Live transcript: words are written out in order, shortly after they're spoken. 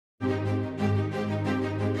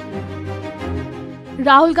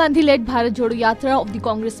Rahul Gandhi-led Bharat Jodo Yatra of the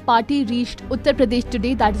Congress Party reached Uttar Pradesh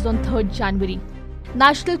today, that is on 3rd January.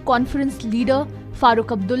 National Conference leader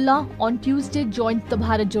Farooq Abdullah on Tuesday joined the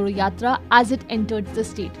Bharat Jodo Yatra as it entered the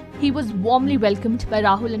state. He was warmly welcomed by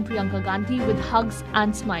Rahul and Priyanka Gandhi with hugs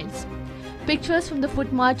and smiles. Pictures from the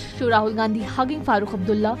foot march show Rahul Gandhi hugging Farooq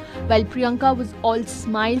Abdullah while Priyanka was all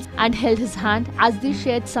smiles and held his hand as they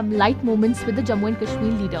shared some light moments with the Jammu and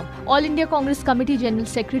Kashmir leader. All India Congress Committee General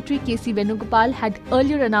Secretary K.C. Venugopal had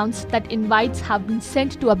earlier announced that invites have been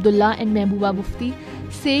sent to Abdullah and Mehbooba Mufti,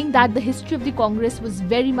 saying that the history of the Congress was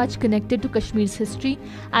very much connected to Kashmir's history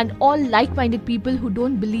and all like-minded people who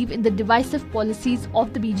don't believe in the divisive policies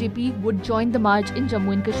of the BJP would join the march in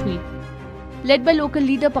Jammu and Kashmir. Led by local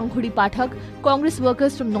leader Pankhudi Pathak, Congress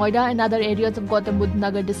workers from Noida and other areas of Gautam Budh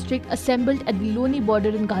Nagar district assembled at the Loni border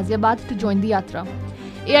in Ghaziabad to join the Yatra.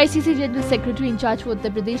 AICC General Secretary in charge for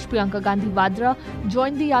Uttar Pradesh Priyanka Gandhi Vadra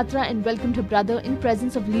joined the Yatra and welcomed her brother in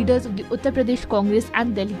presence of leaders of the Uttar Pradesh Congress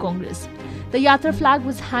and Delhi Congress. The Yatra flag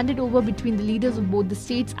was handed over between the leaders of both the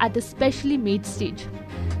states at a specially made stage.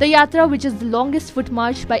 The Yatra, which is the longest foot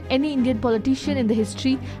march by any Indian politician in the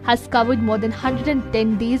history, has covered more than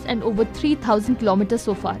 110 days and over 3,000 kilometers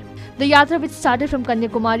so far. The Yatra, which started from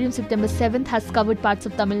Kanyakumari on September 7th, has covered parts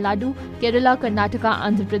of Tamil Nadu, Kerala, Karnataka,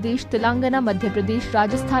 Andhra Pradesh, Telangana, Madhya Pradesh,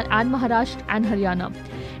 Rajasthan and Maharashtra and Haryana.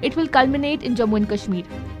 It will culminate in Jammu and Kashmir.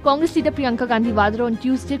 Congress leader Priyanka Gandhi Vadra on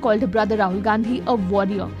Tuesday called her brother Rahul Gandhi a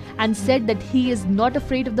warrior and said that he is not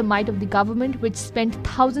afraid of the might of the government which spent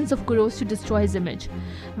thousands of crores to destroy his image.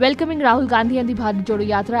 Welcoming Rahul Gandhi and the Bharat Jodo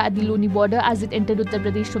Yatra at the Loni border as it entered Uttar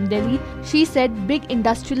Pradesh from Delhi, she said big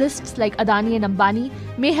industrialists like Adani and Ambani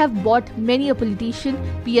may have bought many a politician,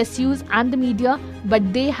 PSUs and the media,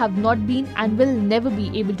 but they have not been and will never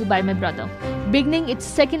be able to buy my brother. Beginning its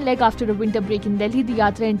second leg after a winter break in Delhi, the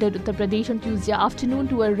Yatra entered Uttar Pradesh on Tuesday afternoon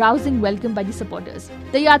to a rousing welcome by the supporters.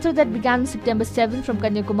 The Yatra that began on September 7 from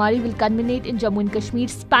Kanyakumari will culminate in Jammu and Kashmir,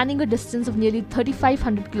 spanning a distance of nearly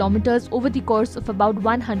 3,500 kilometers over the course of about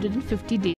 150 days.